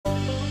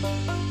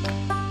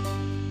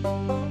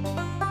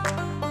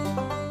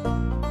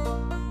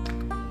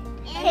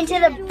into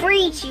the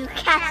breach, you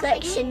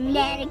Catholic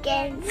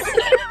shenanigans.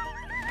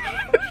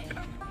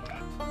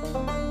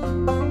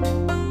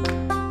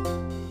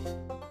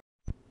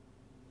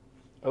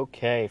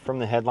 Okay, from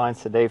the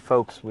headlines today,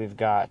 folks, we've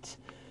got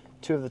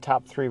 2 of the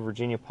top 3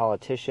 Virginia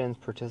politicians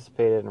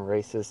participated in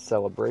racist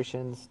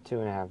celebrations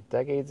 2.5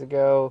 decades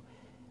ago,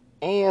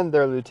 and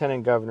their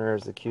lieutenant governor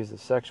is accused of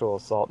sexual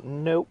assault.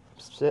 Nope,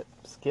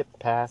 skip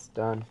past,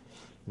 done.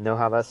 Know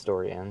how that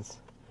story ends.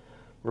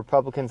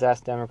 Republicans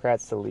asked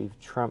Democrats to leave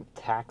Trump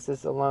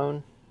taxes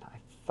alone. I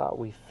thought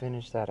we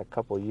finished that a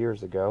couple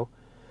years ago.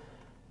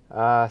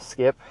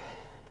 Skip.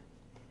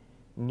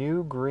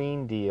 New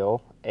Green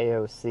Deal,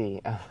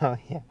 AOC, oh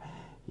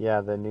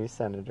yeah, the new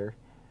senator,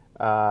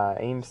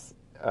 aims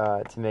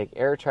to make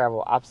air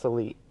travel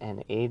obsolete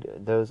and aid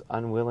those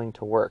unwilling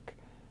to work.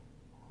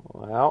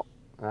 Well,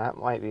 that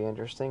might be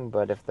interesting,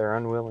 but if they're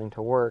unwilling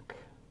to work,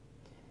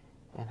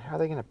 and how are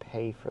they going to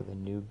pay for the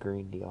new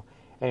Green Deal?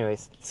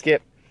 Anyways,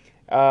 skip.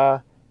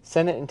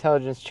 Senate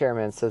Intelligence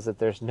Chairman says that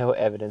there's no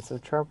evidence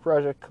of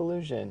Trump-Russia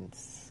collusion.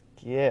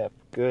 Skip.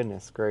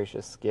 Goodness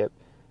gracious, skip.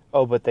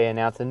 Oh, but they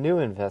announced a new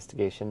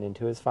investigation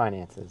into his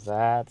finances.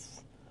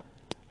 That's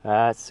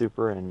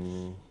super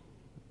and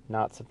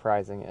not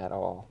surprising at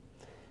all.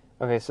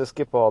 Okay, so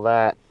skip all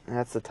that.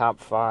 That's the top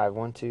 5.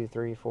 1, 2,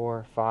 3,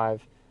 4,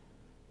 5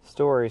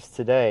 stories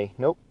today.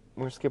 Nope,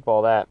 we're gonna skip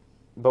all that.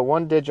 But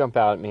one did jump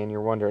out at me, and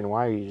you're wondering,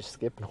 why are you just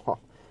skipping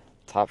all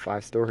top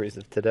 5 stories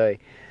of today?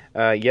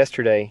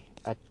 Yesterday,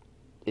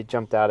 it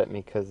jumped out at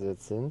me because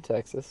it's in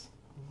Texas.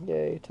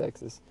 Yay,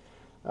 Texas.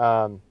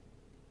 That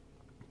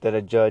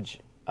a judge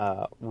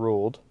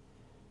ruled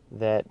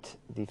that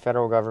the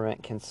federal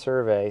government can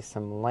survey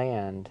some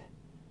land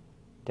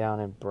down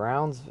in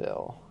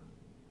Brownsville.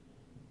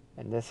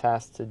 And this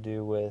has to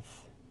do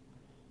with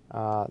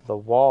the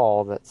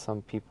wall that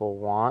some people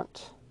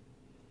want.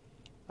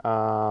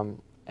 And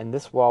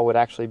this wall would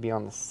actually be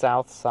on the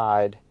south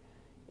side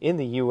in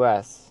the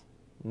U.S.,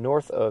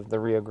 north of the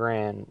Rio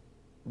Grande,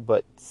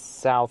 but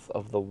south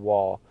of the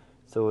wall.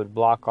 So it would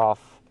block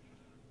off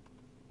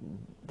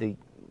the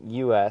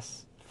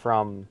U.S.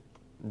 from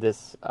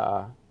this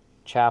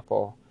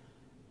chapel,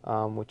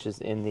 which is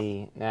in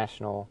the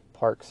National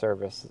Park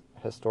Service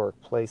Historic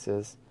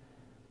Places.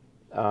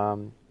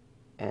 And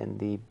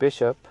the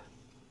bishop,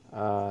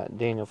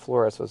 Daniel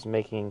Flores, was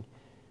making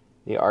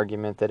the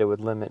argument that it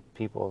would limit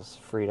people's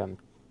freedom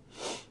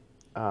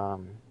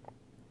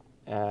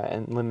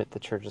and limit the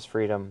church's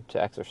freedom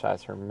to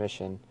exercise her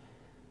mission.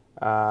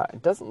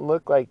 It doesn't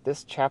look like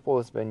this chapel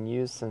has been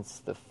used since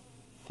the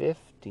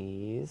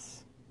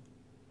 50s.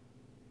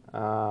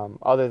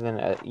 Other than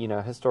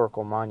a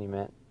historical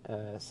monument.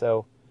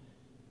 So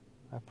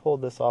I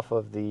pulled this off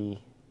of the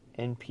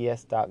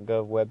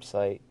nps.gov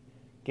website.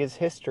 Gives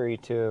history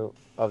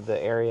of the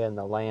area and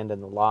the land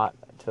and the lot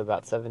to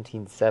about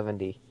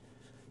 1770.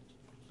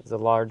 It's a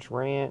large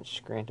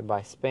ranch granted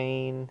by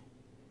Spain.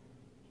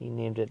 He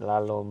named it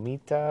La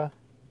Lomita.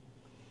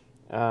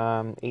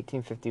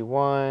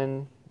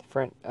 1851,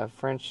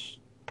 French,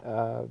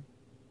 the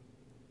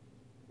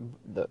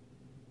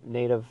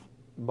native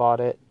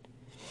bought it.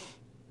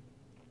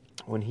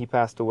 When he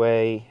passed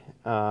away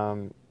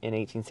in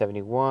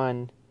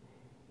 1871,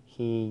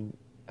 he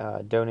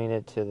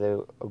donated to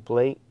the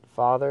Oblate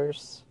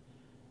Fathers,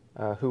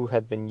 who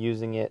had been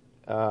using it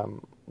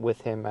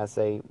with him as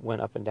they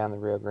went up and down the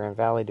Rio Grande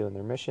Valley doing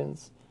their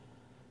missions.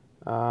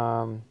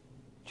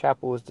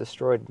 Chapel was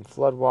destroyed in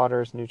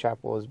floodwaters. New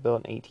chapel was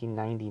built in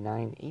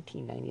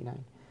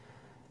 1899.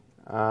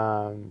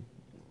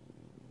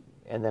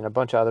 And then a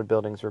bunch of other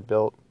buildings were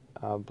built.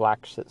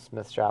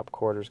 Blacksmith shop,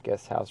 quarters,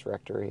 guest house,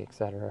 rectory,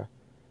 etc.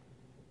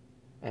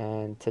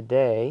 And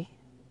today,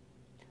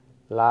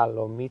 La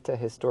Lomita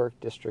Historic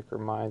District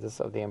reminds us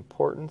of the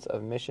importance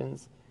of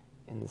missions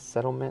in the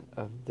settlement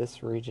of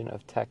this region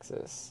of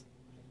Texas.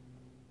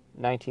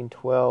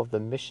 1912, the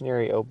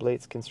missionary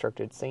Oblates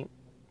constructed St.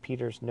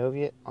 Peter's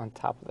Novitiate on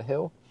top of the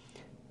hill.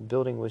 The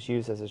building was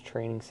used as a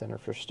training center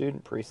for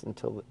student priests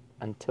until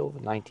the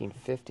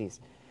 1950s.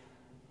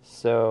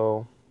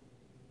 So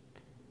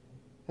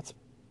that's a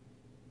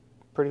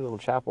pretty little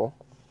chapel.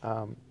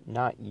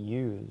 Not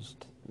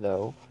used,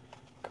 though,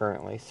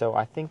 currently. So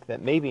I think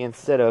that maybe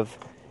instead of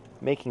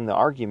making the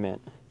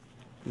argument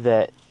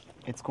that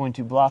it's going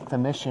to block the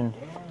mission,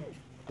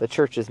 the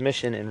church's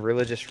mission and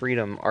religious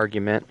freedom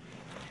argument,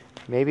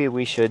 maybe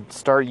we should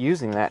start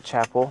using that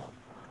chapel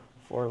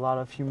for a lot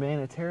of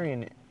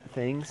humanitarian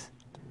things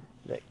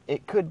that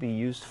it could be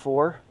used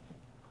for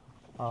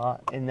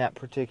in that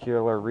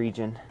particular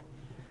region,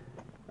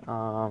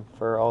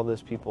 for all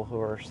those people who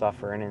are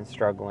suffering and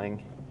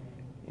struggling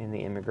in the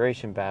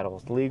immigration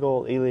battles,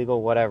 legal,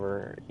 illegal,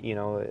 whatever.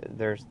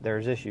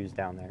 There's issues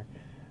down there,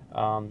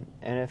 and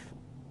if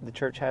the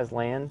church has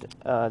land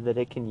that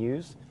it can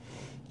use,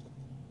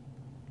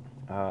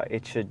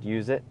 it should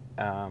use it.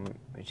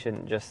 It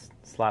shouldn't just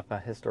slap a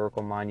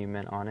historical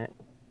monument on it.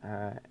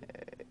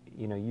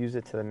 Use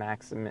it to the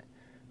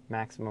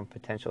maximum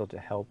potential to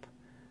help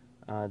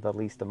the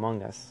least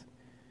among us.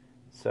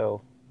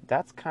 So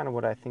that's kind of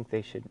what I think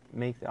they should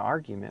make the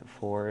argument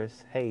for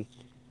is, hey,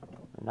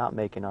 not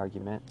make an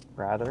argument,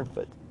 rather,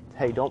 but,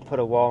 hey, don't put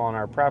a wall on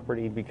our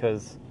property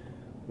because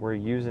we're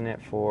using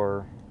it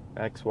for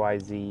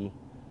XYZ,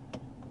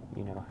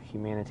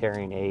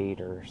 humanitarian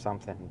aid or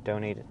something.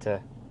 Donate it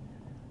to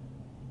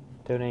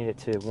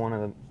one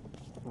of the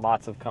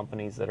lots of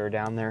companies that are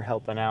down there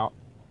helping out,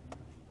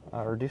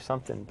 or do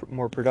something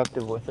more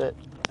productive with it.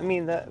 I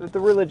mean, the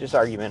religious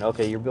argument,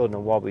 okay, you're building a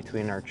wall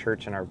between our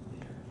church and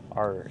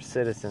our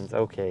citizens.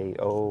 Okay,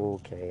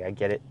 I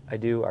get it. I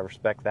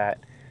respect that.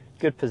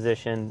 Good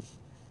position.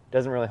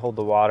 Doesn't really hold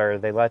the water.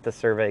 They let the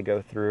survey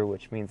go through,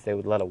 which means they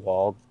would let a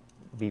wall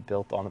be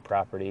built on the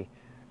property.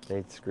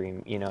 They'd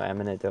scream,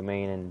 eminent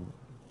domain and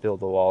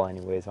build the wall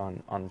anyways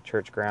on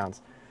church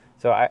grounds.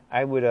 So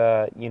I would,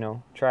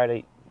 try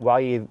to, while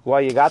you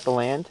got the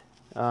land,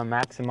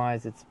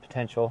 maximize its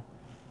potential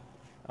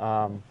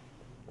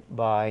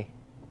by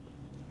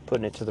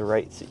putting it to the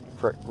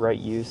right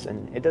use.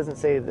 And it doesn't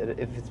say that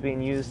if it's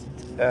being used,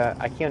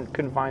 I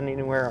couldn't find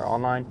anywhere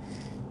online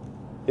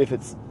if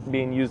it's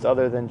being used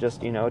other than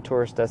just, a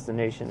tourist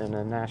destination and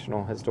a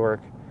national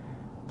historic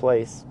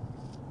place.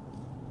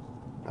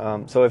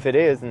 So if it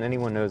is, and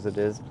anyone knows it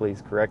is,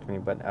 please correct me.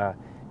 But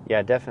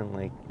yeah,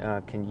 definitely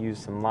can use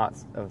some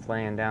lots of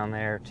land down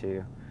there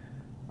to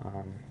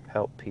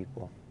help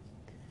people.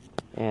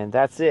 And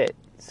that's it.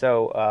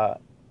 So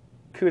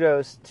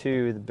kudos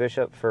to the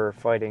bishop for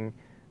fighting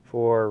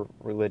for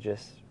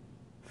religious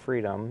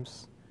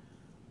freedoms.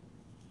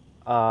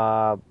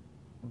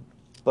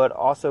 But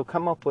also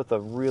come up with a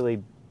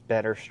really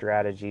better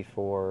strategy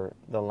for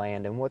the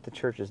land and what the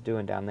church is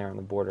doing down there on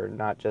the border,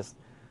 not just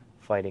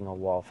fighting a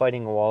wall.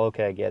 Fighting a wall,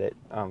 okay, I get it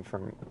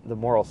from the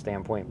moral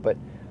standpoint, but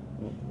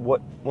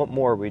what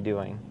more are we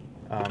doing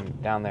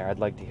down there? I'd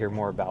like to hear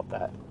more about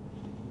that.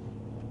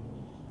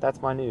 That's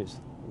my news.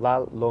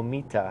 La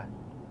Lomita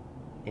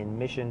in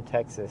Mission,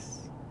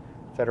 Texas.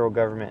 Federal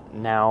government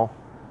now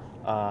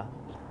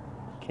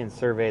can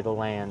survey the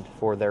land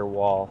for their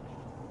wall,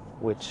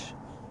 which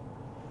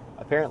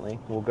apparently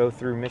will go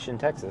through Mission,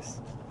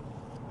 Texas.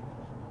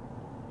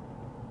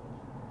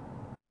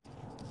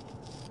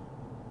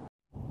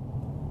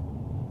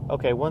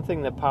 Okay, one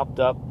thing that popped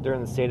up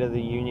during the State of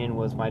the Union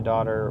was my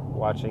daughter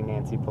watching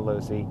Nancy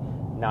Pelosi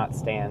not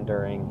stand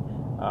during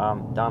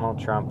Donald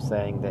Trump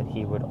saying that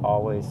he would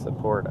always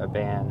support a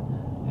ban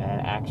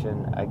and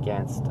action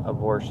against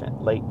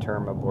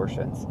late-term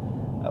abortions.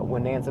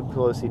 When Nancy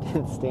Pelosi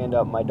didn't stand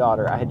up, my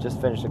daughter, I had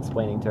just finished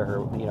explaining to her,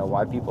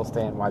 why people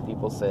stand, why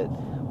people sit,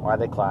 why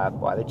they clap,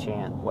 why they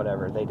chant,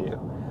 whatever they do.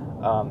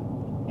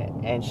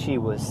 And she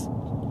was,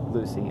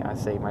 Lucy, I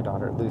say my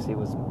daughter, Lucy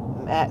was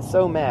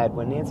so mad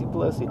when Nancy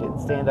Pelosi didn't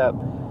stand up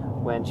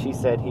when she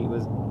said he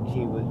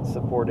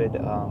supported,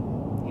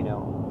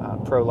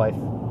 pro-life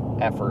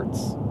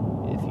efforts,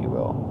 if you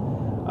will.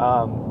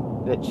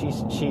 That she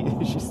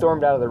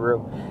stormed out of the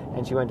room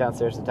and she went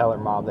downstairs to tell her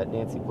mom that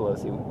Nancy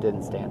Pelosi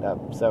didn't stand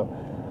up. So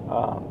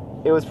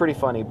it was pretty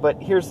funny.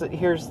 But here's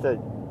the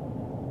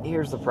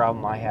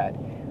problem I had.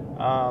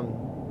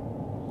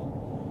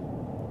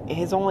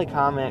 His only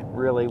comment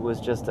really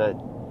was just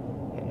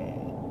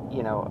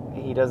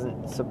he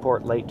doesn't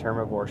support late-term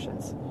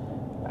abortions.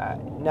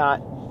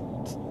 Not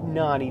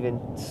even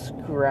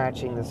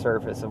scratching the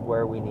surface of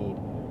where we need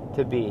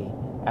to be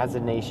as a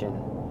nation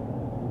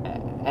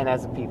and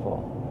as a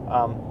people.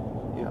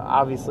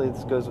 Obviously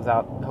this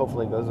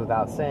hopefully goes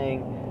without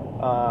saying.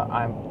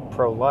 I'm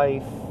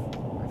pro-life.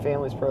 My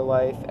family's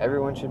pro-life.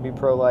 Everyone should be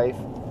pro-life.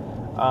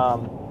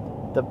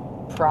 The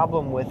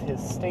problem with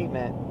his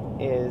statement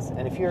is,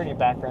 and if you're in your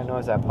background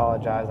noise, I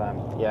apologize. I'm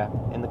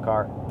in the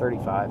car,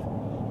 35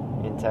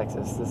 in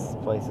Texas. This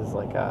place is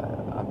like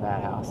a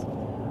madhouse.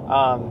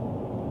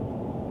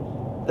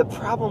 The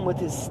problem with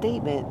his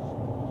statement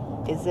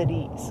is that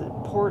he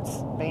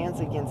supports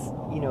bans against,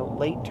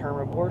 late-term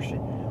abortion.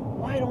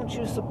 Why don't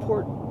you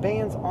support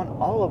bans on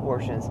all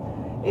abortions?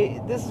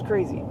 This is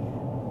crazy.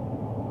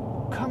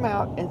 Come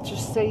out and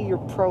just say you're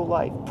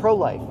pro-life,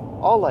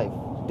 all life,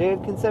 day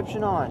of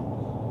conception on.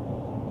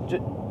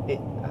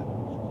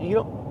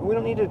 We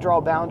don't need to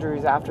draw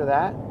boundaries after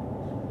that.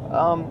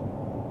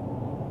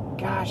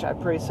 Gosh, I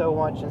pray so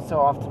much and so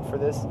often for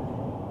this.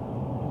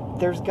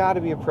 There's got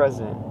to be a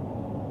president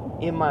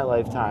in my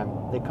lifetime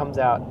that comes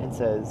out and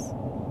says,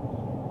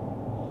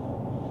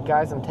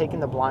 guys, I'm taking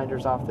the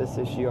blinders off this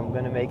issue. I'm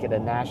going to make it a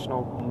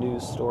national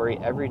news story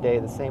every day,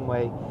 the same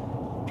way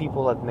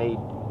people have made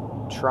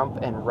Trump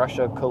and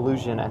Russia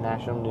collusion a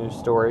national news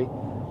story.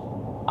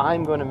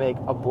 I'm going to make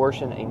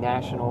abortion a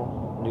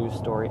national news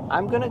story.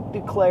 I'm going to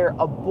declare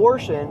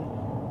abortion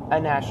a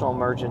national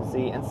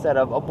emergency instead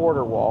of a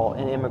border wall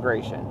and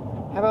immigration.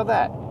 How about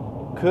that?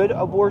 Could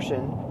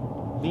abortion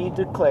be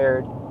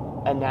declared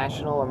a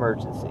national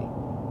emergency?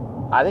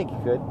 I think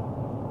it could.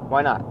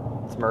 Why not?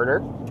 It's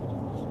murder.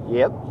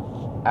 Yep,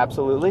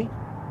 absolutely.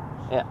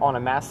 On a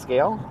mass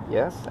scale,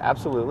 yes,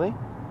 absolutely.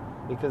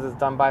 Because it's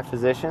done by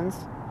physicians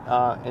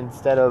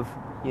instead of,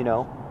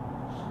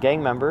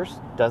 gang members.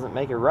 Doesn't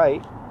make it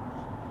right.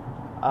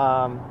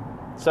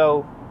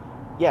 So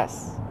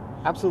yes,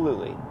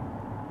 absolutely.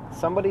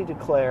 Somebody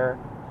declare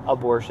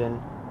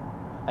abortion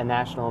a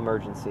national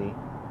emergency.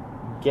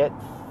 Get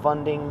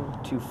funding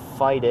to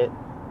fight it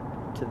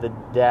to the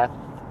death,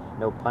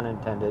 no pun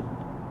intended,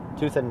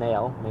 tooth and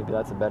nail, maybe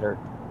that's a better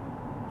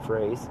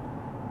phrase,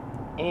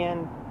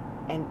 and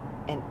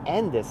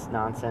end this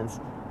nonsense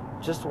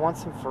just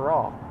once and for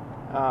all.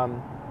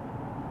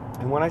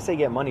 And when I say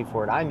get money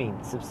for it, I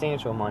mean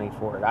substantial money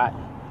for it. I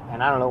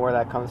don't know where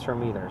that comes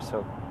from either.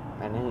 So,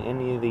 and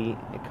any of the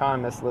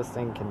economists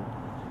listening can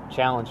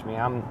challenge me.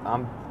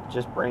 I'm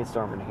just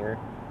brainstorming here.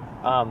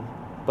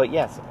 But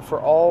yes,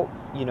 for all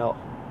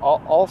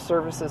all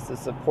services to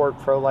support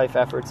pro-life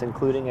efforts,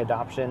 including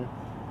adoption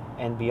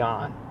and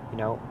beyond,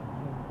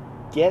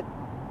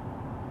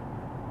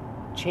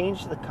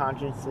 change the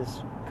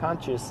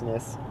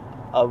consciousness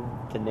of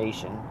the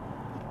nation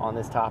on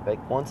this topic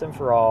once and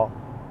for all.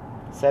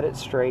 Set it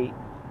straight.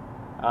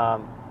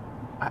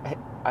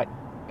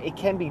 It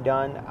can be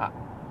done.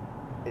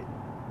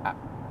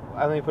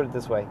 Let me put it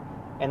this way: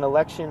 an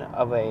election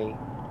of a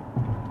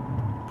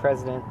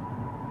president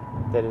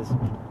that is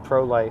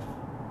pro-life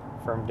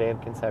from day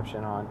of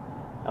conception on,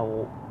 and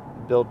will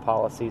build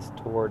policies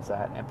towards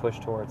that and push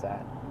towards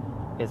that,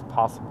 is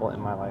possible in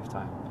my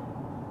lifetime.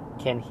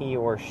 Can he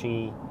or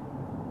she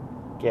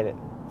get it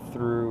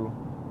through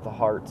the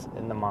hearts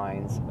and the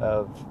minds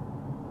of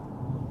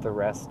the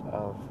rest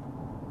of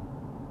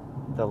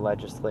the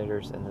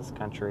legislators in this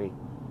country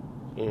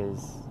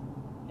is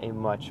a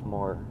much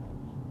more,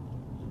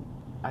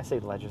 I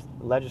say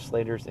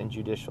legislators and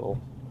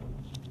judicial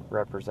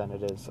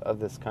representatives of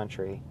this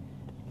country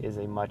is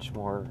a much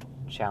more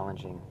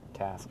challenging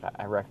task.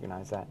 I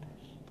recognize that.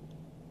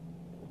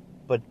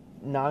 But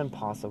not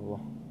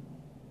impossible.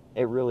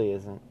 It really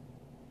isn't.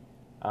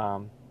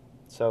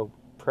 So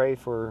pray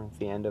for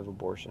the end of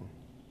abortion.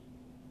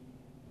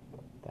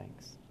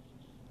 Thanks.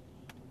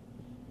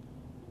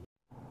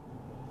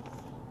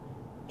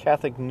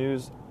 Catholic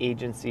News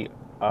Agency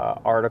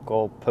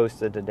article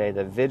posted today: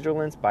 the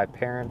vigilance by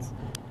parents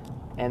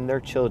and their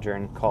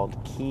children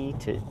called key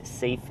to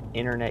safe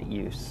internet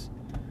use.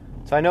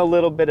 So I know a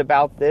little bit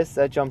about this.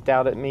 That jumped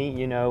out at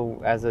me,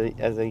 as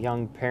a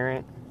young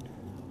parent,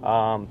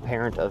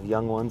 parent of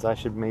young ones, I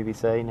should maybe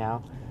say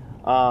now,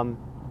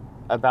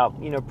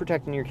 about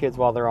protecting your kids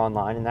while they're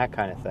online and that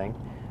kind of thing.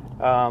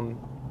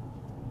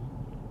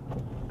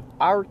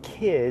 Our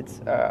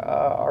kids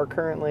are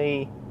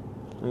currently,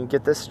 let me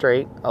get this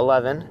straight,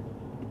 11,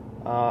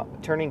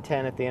 turning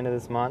 10 at the end of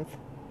this month,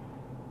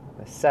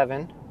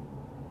 7,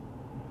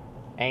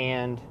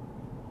 and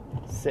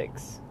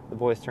 6. The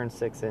boys turned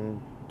 6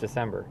 in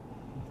December.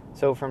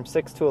 So from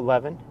 6 to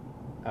 11,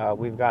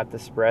 we've got the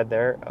spread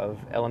there of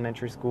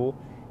elementary school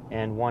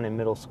and 1 in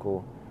middle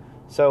school.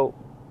 So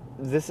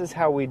this is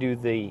how we do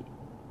the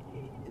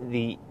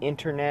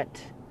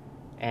internet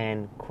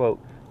and, quote,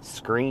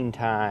 screen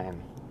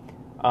time.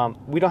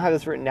 We don't have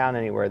this written down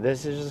anywhere.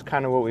 This is just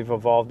kind of what we've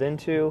evolved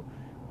into.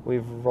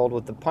 We've rolled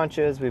with the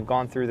punches. We've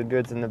gone through the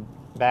goods and the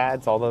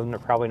bads, although they're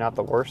probably not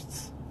the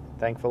worsts,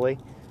 thankfully.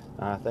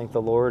 Thank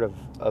the Lord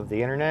of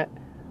the internet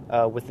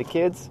with the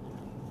kids.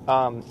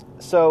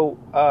 So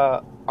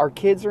our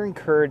kids are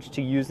encouraged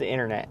to use the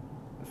internet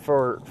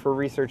for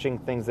researching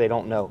things they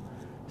don't know.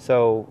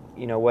 So,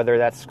 whether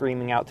that's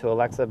screaming out to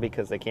Alexa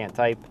because they can't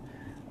type,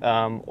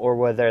 or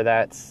whether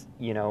that's,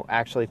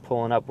 actually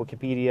pulling up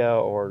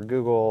Wikipedia or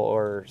Google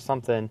or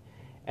something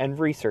and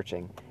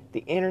researching.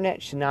 The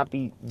internet should not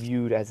be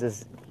viewed as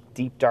this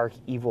deep, dark,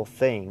 evil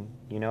thing.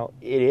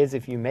 It is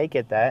if you make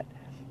it that,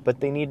 but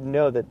they need to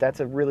know that that's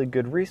a really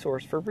good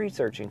resource for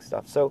researching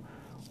stuff. So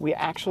we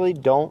actually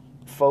don't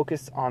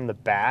focus on the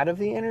bad of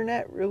the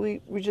internet,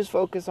 really. We just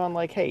focus on,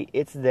 like, hey,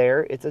 it's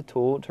there, it's a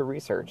tool to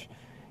research.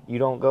 You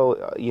don't go,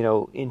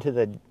 into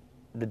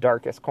the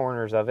darkest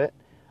corners of it.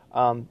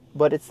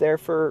 But it's there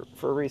for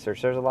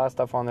research. There's a lot of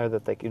stuff on there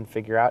that they can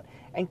figure out.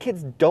 And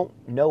kids don't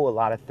know a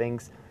lot of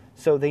things,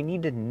 so they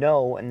need to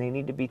know, and they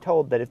need to be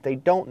told that if they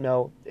don't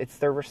know, it's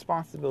their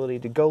responsibility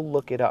to go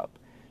look it up.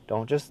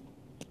 Don't just,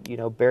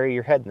 bury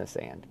your head in the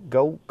sand.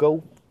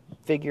 Go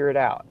figure it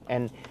out.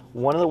 And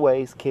one of the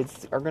ways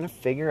kids are going to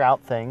figure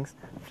out things,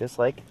 just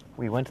like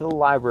we went to the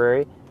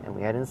library and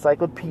we had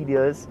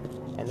encyclopedias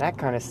and that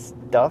kind of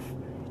stuff,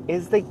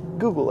 is they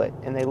Google it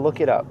and they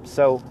look it up.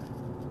 So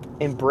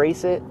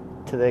embrace it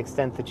to the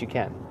extent that you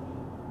can.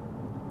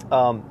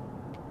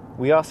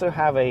 We also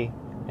have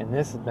and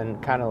this has been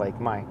kind of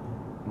like my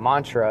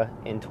mantra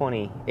in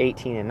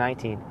 2018 and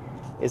 19,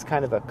 is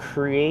kind of a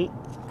create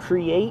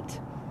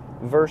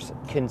versus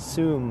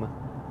consume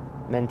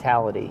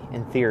mentality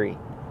and theory.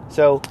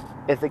 So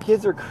if the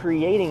kids are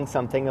creating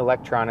something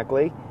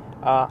electronically,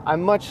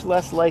 I'm much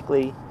less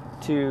likely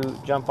to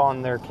jump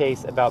on their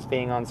case about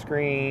being on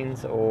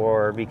screens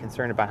or be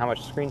concerned about how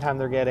much screen time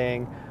they're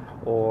getting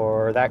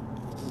or that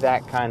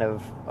kind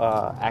of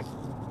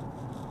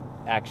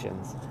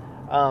actions.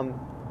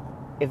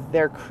 If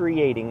they're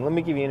creating, let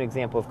me give you an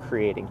example of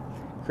creating.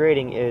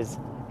 Creating is,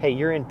 hey,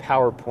 you're in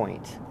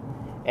PowerPoint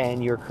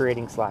and you're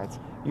creating slides.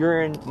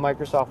 You're in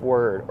Microsoft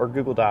Word or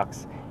Google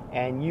Docs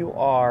and you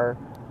are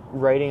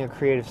writing a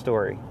creative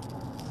story.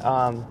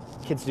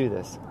 Kids do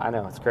this. I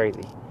know, it's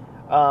crazy.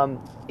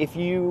 If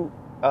you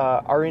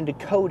are into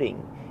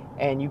coding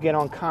and you get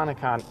on Khan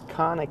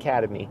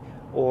Academy,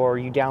 or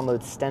you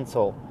download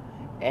Stencil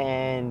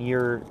and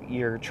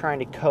you're trying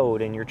to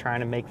code and you're trying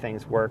to make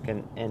things work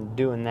and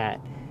doing that,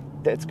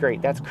 that's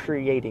great. That's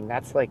creating.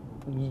 That's like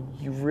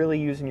you really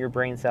using your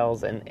brain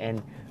cells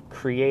and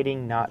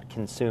creating, not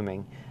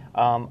consuming.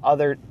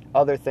 Other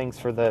things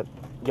for the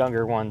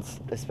younger ones,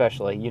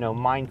 especially,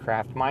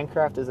 Minecraft.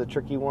 Minecraft is a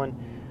tricky one.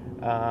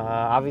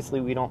 Obviously,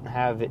 we don't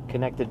have it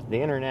connected to the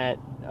internet.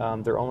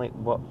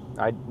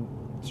 I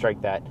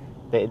strike that.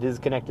 It is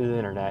connected to the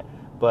internet,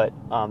 but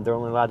they're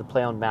only allowed to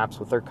play on maps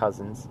with their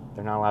cousins.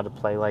 They're not allowed to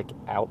play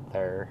out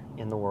there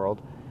in the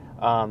world.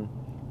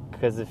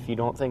 Because if you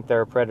don't think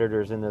there are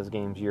predators in those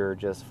games, you're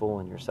just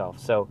fooling yourself.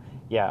 So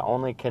yeah,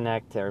 only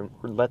connect or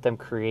let them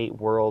create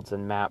worlds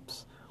and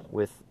maps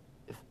with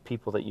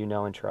people that you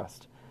know and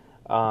trust.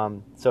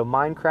 So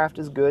Minecraft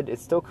is good.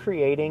 It's still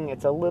creating.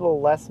 It's a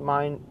little less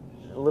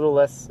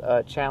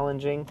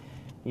challenging.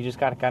 You just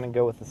got to kind of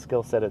go with the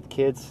skill set of the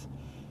kids.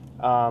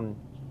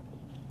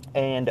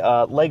 And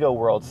Lego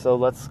Worlds. So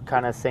let's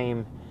kind of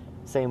same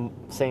thing.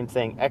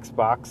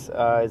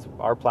 Xbox is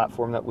our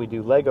platform that we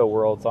do Lego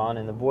Worlds on,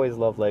 and the boys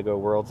love Lego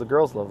Worlds. The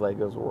girls love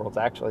Lego Worlds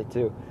actually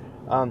too.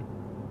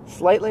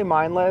 Slightly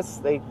mindless.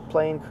 They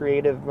play in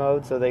creative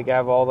mode, so they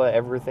have all the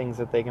everythings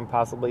that they can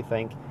possibly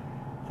think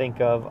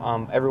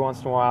of. Every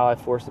once in a while, I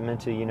force them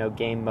into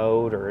game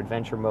mode or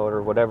adventure mode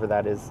or whatever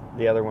that is.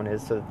 The other one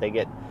is, so that they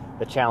get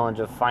the challenge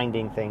of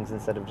finding things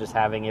instead of just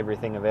having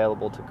everything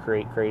available to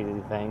create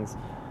crazy things.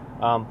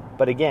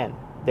 But again,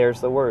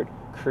 there's the word,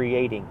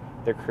 creating.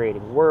 They're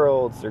creating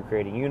worlds, they're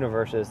creating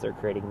universes, they're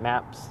creating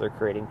maps, they're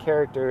creating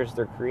characters,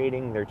 they're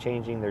creating, they're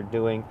changing, they're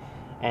doing.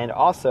 And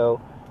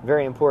also,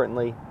 very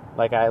importantly,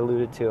 like I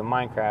alluded to in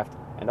Minecraft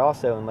and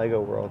also in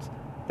Lego Worlds,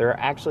 they're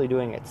actually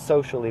doing it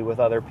socially with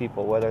other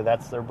people, whether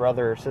that's their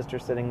brother or sister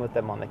sitting with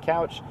them on the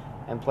couch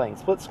and playing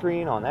split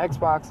screen on the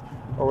Xbox,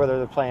 or whether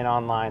they're playing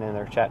online and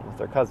they're chatting with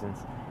their cousins.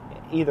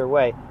 Either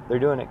way, they're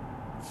doing it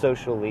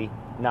socially,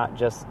 not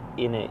just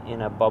in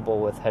a bubble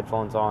with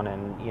headphones on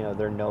and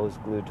their nose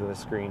glued to a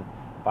screen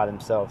by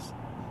themselves.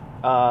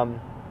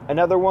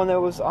 Another one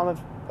that was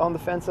on the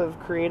fence of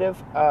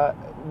creative,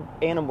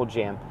 Animal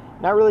Jam.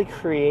 Not really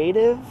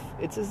creative.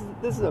 This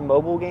is a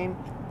mobile game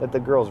that the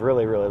girls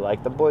really, really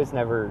like. The boys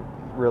never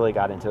really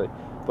got into it,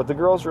 but the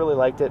girls really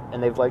liked it,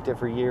 and they've liked it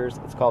for years.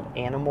 It's called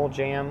Animal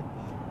Jam.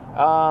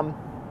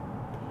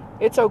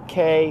 It's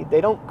okay.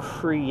 They don't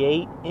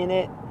create in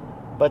it,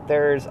 but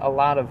there's a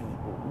lot of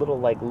little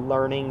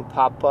learning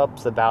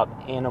pop-ups about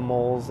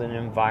animals and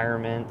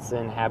environments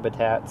and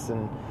habitats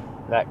and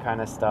that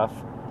kind of stuff.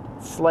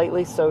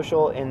 Slightly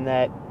social in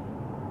that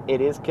it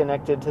is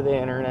connected to the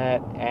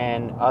internet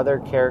and other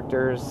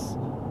characters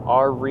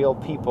are real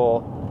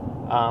people,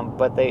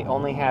 but they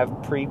only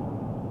have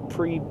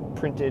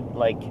pre-printed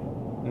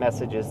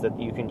messages that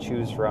you can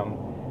choose from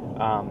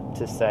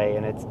to say,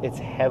 and it's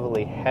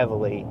heavily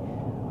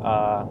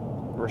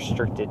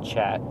restricted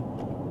chat,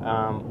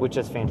 which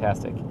is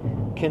fantastic.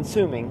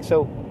 Consuming,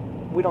 so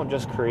we don't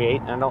just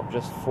create, and I don't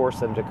just force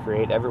them to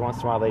create. Every once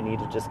in a while they need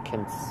to just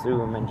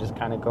consume and just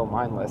kind of go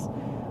mindless.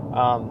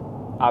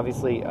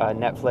 Obviously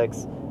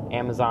Netflix,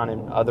 Amazon,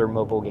 and other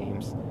mobile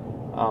games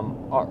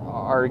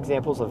are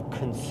examples of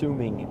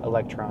consuming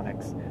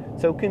electronics.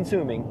 So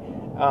consuming,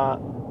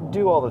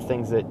 do all the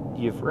things that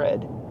you've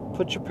read.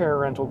 Put your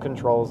parental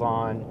controls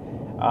on.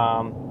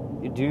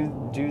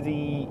 Do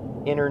the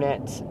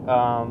internet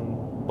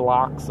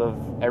blocks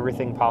of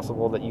everything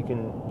possible that you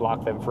can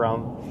block them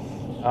from,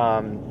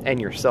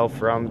 and yourself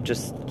from.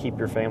 Just keep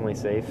your family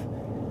safe.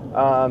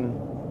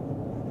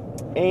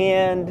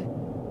 And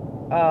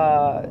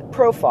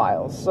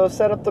profiles. So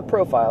set up the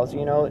profiles,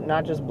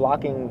 not just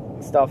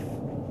blocking stuff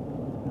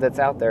that's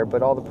out there,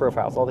 but all the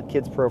profiles, all the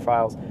kids'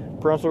 profiles,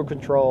 parental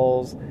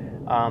controls.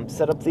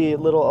 Set up the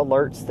little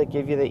alerts that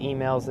give you the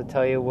emails that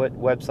tell you what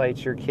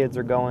websites your kids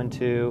are going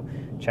to.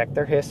 Check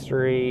their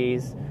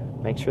histories.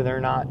 Make sure they're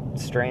not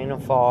straying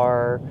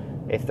afar.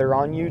 If they're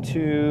on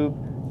YouTube,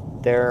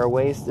 there are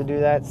ways to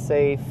do that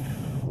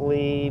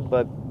safely,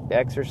 but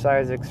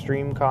exercise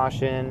extreme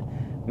caution.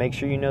 Make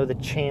sure you know the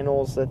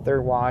channels that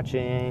they're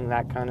watching,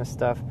 that kind of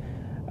stuff.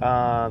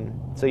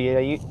 So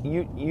yeah,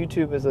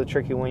 YouTube is a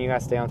tricky one. You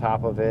gotta stay on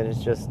top of it.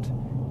 It's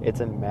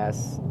a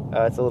mess.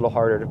 It's a little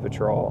harder to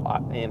patrol,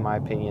 in my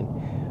opinion.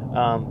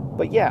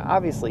 But yeah,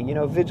 obviously,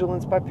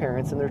 vigilance by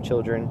parents and their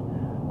children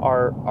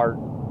are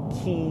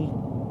key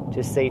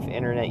to safe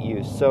internet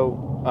use.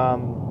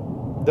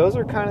 So those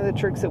are kind of the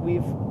tricks that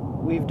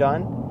we've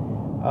done.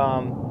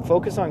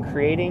 Focus on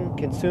creating,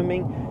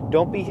 consuming.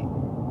 Don't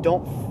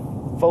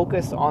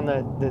focus on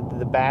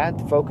the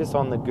bad. Focus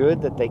on the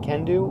good that they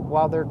can do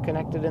while they're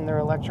connected in their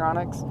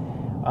electronics.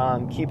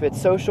 Keep it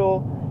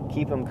social.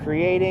 Keep them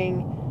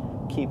creating.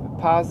 Keep it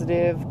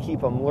positive.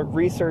 Keep them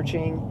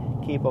researching.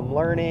 Keep them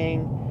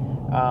learning.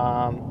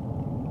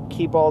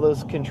 Keep all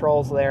those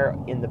controls there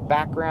in the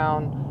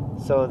background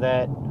so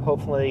that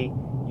hopefully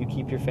you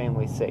keep your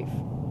family safe.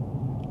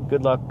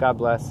 Good luck. God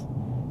bless.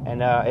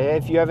 And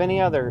if you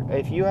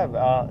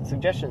have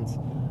suggestions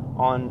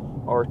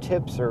on or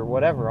tips or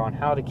whatever on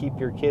how to keep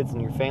your kids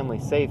and your family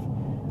safe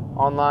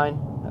online,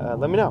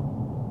 let me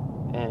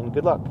know. And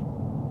good luck.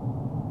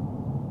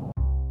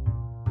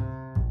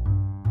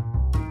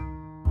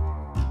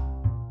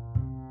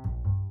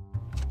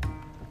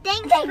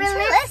 Thanks for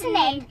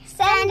listening.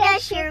 Send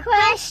us your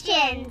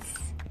questions.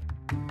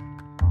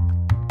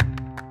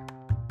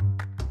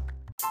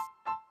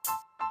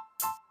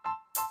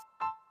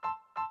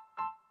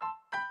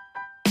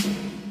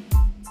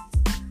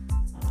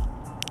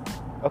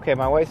 Okay,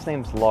 my wife's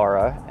name's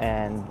Laura,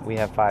 and we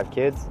have 5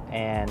 kids,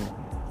 and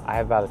I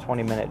have about a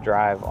 20-minute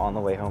drive on the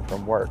way home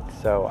from work.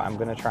 So I'm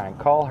going to try and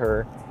call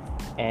her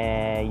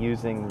and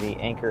using the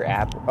Anchor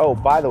app. Oh,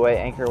 by the way,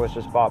 Anchor was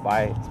just bought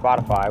by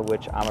Spotify,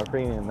 which I'm a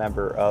premium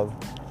member of,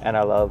 and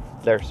I love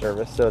their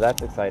service, so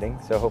that's exciting.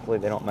 So hopefully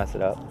they don't mess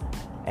it up.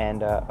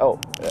 And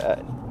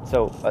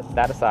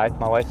that aside,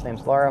 my wife's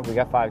name's Laura. We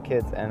got 5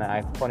 kids, and I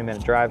have a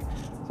 20-minute drive,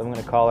 so I'm going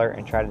to call her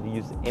and try to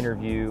use the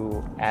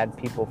interview, add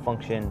people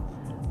function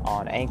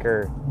on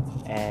Anchor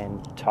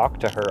and talk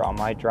to her on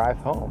my drive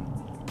home,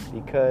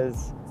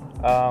 because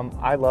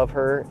I love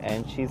her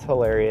and she's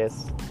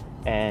hilarious,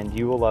 and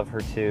you will love her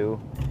too.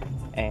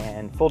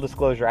 And full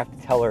disclosure, I have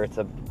to tell her it's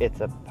a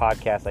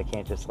podcast. I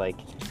can't just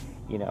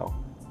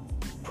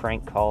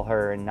prank call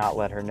her and not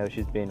let her know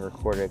she's being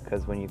recorded,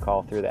 because when you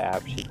call through the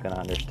app, she's gonna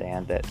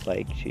understand that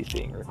she's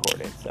being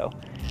recorded. So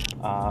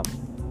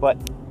but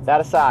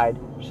that aside,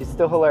 she's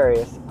still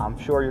hilarious. I'm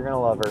sure you're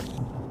gonna love her.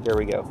 Here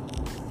we go.